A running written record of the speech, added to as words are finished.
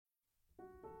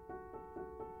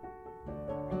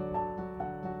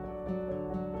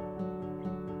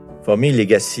For me,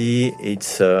 legacy,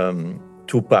 it's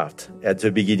two parts. At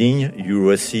the beginning, you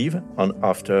receive, and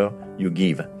after, you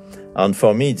give. And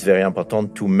for me, it's very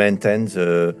important to maintain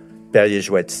the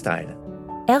Perrier-Jouët style.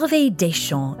 Hervé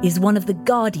Deschamps is one of the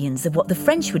guardians of what the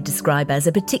French would describe as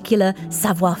a particular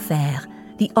savoir-faire,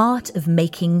 the art of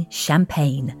making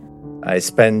champagne. I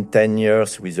spent 10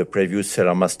 years with the previous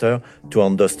cellar master to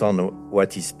understand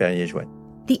what is Perrier-Jouët.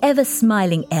 The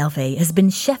ever-smiling Hervé has been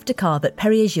chef de cave at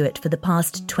Perrier-Jouët for the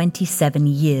past 27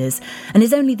 years and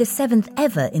is only the 7th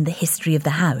ever in the history of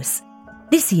the house.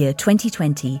 This year,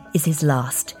 2020, is his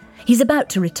last. He's about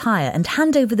to retire and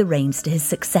hand over the reins to his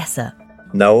successor.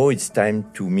 Now it's time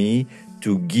to me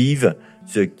to give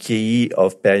the key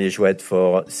of Perrier-Jouët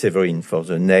for Séverine, for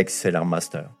the next cellar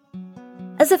master.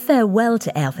 As a farewell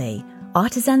to Hervé,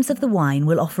 Artisans of the Wine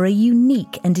will offer a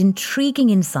unique and intriguing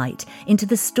insight into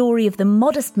the story of the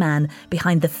modest man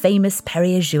behind the famous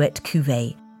Perrier-Jouët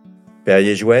cuvée.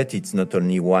 Perrier-Jouët, it's not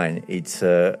only wine, it's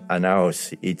an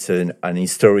house, it's an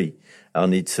history,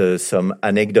 and it's some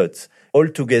anecdotes. All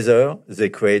together, they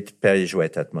create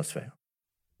Perrier-Jouët atmosphere.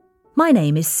 My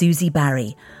name is Susie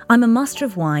Barry. I'm a Master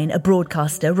of Wine, a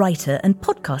broadcaster, writer and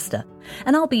podcaster,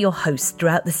 and I'll be your host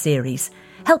throughout the series,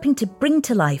 helping to bring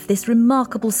to life this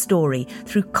remarkable story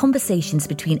through conversations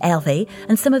between Hervé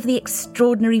and some of the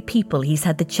extraordinary people he's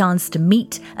had the chance to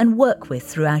meet and work with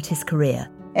throughout his career.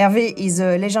 Hervé is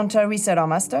a legendary cellar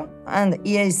master, and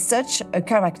he is such a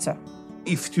character.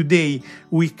 If today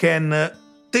we can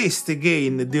taste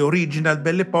again the original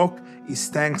Belle Époque, is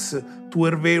thanks to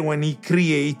Hervé when he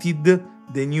created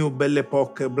the new Belle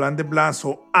Époque Blanc de Blanc,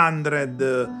 so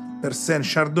 100%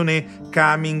 Chardonnay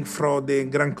coming from the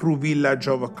Grand Cru village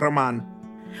of Cremant.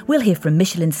 We'll hear from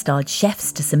Michelin-starred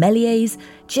chefs to sommeliers,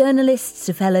 journalists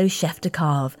to fellow chef de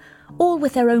cave, all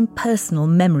with their own personal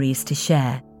memories to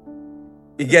share.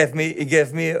 He gave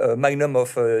me a Magnum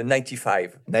of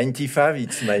 95. 95,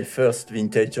 it's my first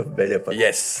vintage of Belle Époque.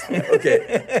 Yes,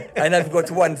 okay. And I've got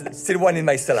still one in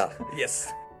my cellar.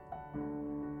 Yes.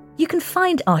 You can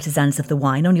find Artisans of the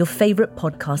Wine on your favourite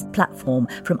podcast platform,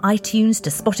 from iTunes to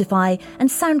Spotify and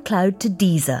SoundCloud to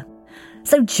Deezer.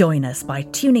 So join us by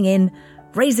tuning in,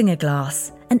 raising a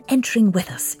glass and entering with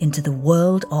us into the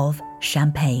world of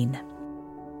champagne.